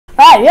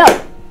Hey, yo!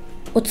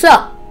 What's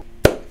up?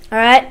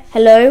 Alright,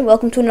 hello,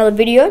 welcome to another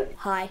video.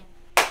 Hi.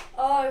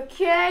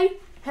 Okay,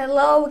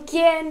 hello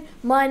again.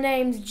 My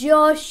name's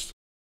Josh.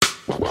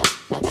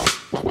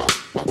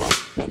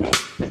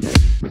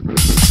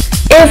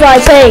 If I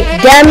take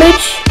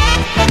damage,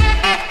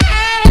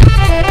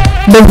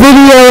 the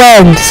video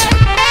ends.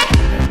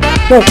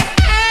 No.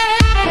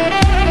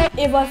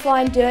 If I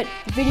find dirt,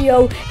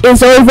 video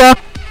is over.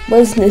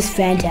 Wasn't this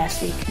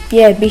fantastic?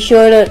 Yeah, be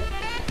sure to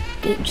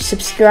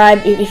subscribe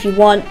if you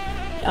want.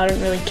 I don't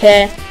really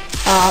care.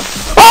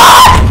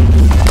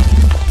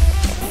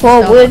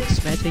 Forward.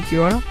 May I take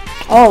your order?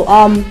 Oh,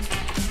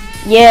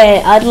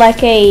 yeah, I'd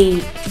like a.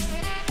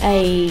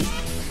 I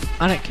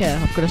don't care.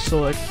 I've got a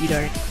sword. You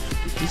don't.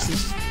 This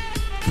is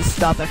the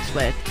Starbucks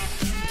way.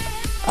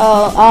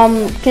 Oh,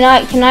 can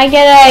I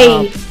get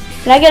a?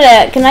 Can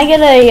I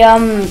get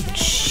a?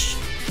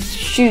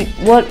 Shoot.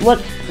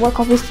 What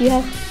copies do you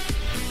have?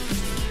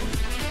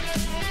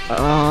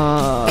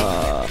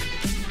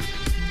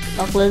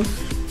 Lachlan.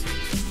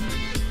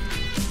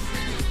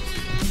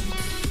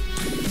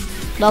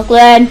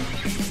 Lachlan.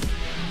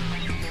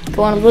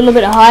 Going a little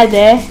bit high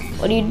there.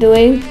 What are you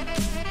doing?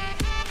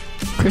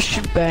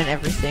 Christian, burn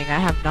everything. I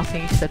have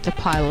nothing except a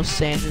pile of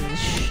sand and a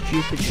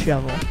stupid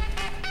shovel.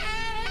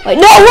 Wait,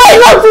 no, wait,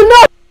 Lachlan,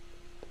 no!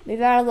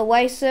 Move out of the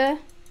way, sir.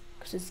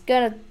 Because it's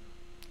gonna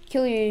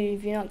kill you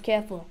if you're not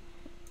careful.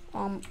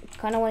 Kind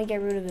of want to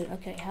get rid of it.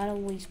 Okay, how are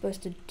we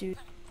supposed to do?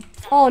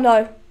 Oh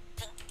no!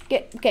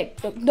 Okay,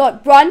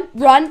 no, run!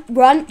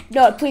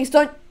 No, please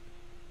don't.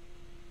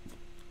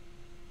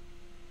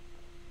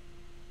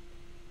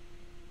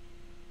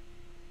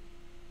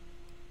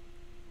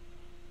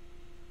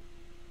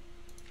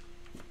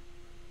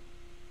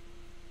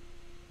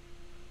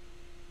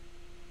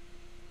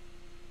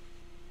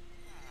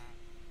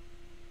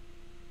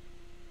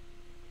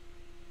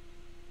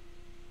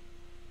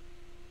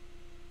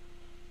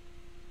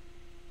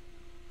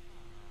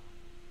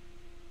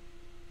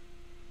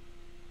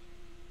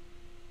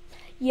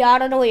 Yeah, I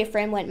don't know where your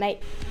friend went, mate.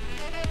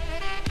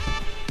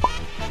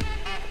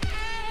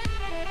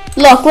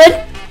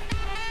 Lachlan?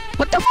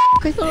 What the f***?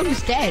 I thought I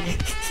was dead.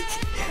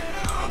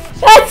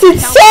 That's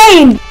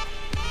insane!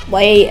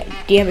 Wait,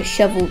 do you have a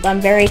shovel? I'm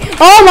very...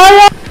 Oh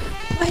my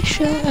god! My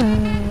shells,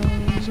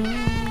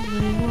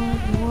 only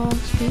one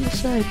walks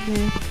beside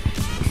me.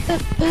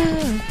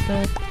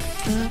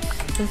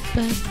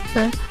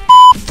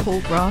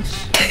 Tall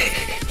grass.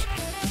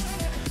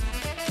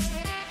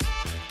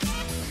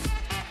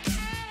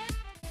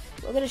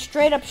 We're gonna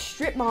straight up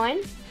strip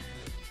mine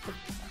for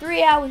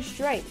 3 hours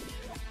straight.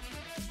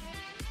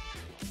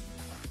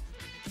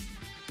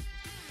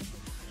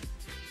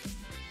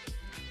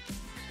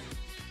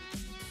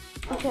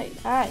 Okay,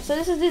 alright, so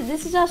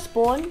this is our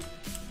spawn.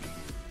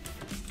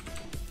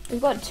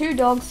 We've got 2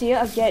 dogs here,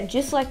 again,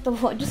 just like.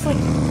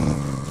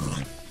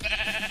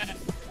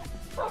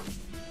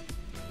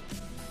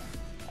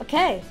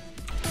 Okay.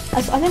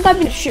 I think I've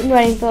been strip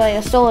mining for like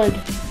a solid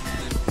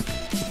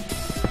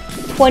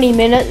 20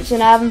 minutes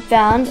and I haven't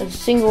found a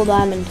single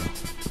diamond.